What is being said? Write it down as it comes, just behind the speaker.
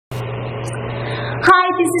Hi,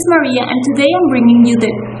 this is Maria and today I'm bringing you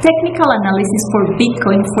the technical analysis for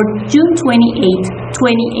Bitcoin for June 28,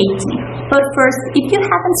 2018. But first, if you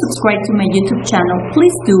haven't subscribed to my YouTube channel,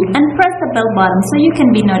 please do and press the bell button so you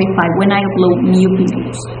can be notified when I upload new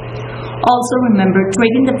videos. Also remember,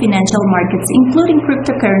 trading the financial markets, including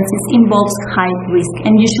cryptocurrencies, involves high risk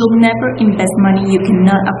and you should never invest money you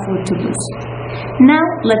cannot afford to lose. Now,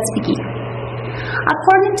 let's begin.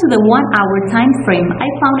 According to the 1-hour time frame, I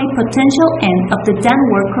found a potential end of the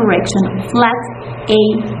downward correction flat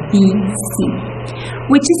ABC,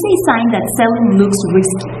 which is a sign that selling looks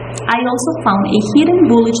risky. I also found a hidden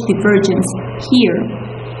bullish divergence here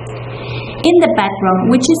in the background,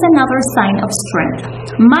 which is another sign of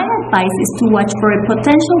strength. My advice is to watch for a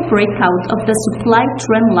potential breakout of the supply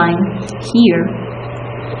trend line here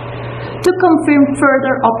to confirm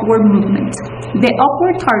further upward movement. The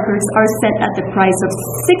upward targets are set at the price of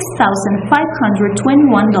 $6,521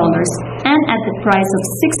 and at the price of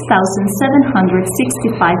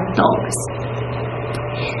 $6,765.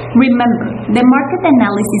 Remember, the market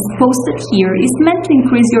analysis posted here is meant to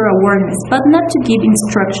increase your awareness, but not to give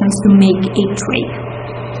instructions to make a trade.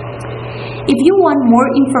 If you want more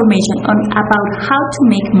information about how to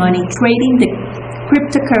make money trading the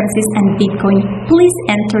cryptocurrencies and Bitcoin, please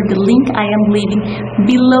enter the link I am leaving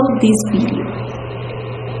below this video.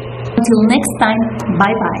 Until next time,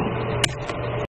 bye-bye.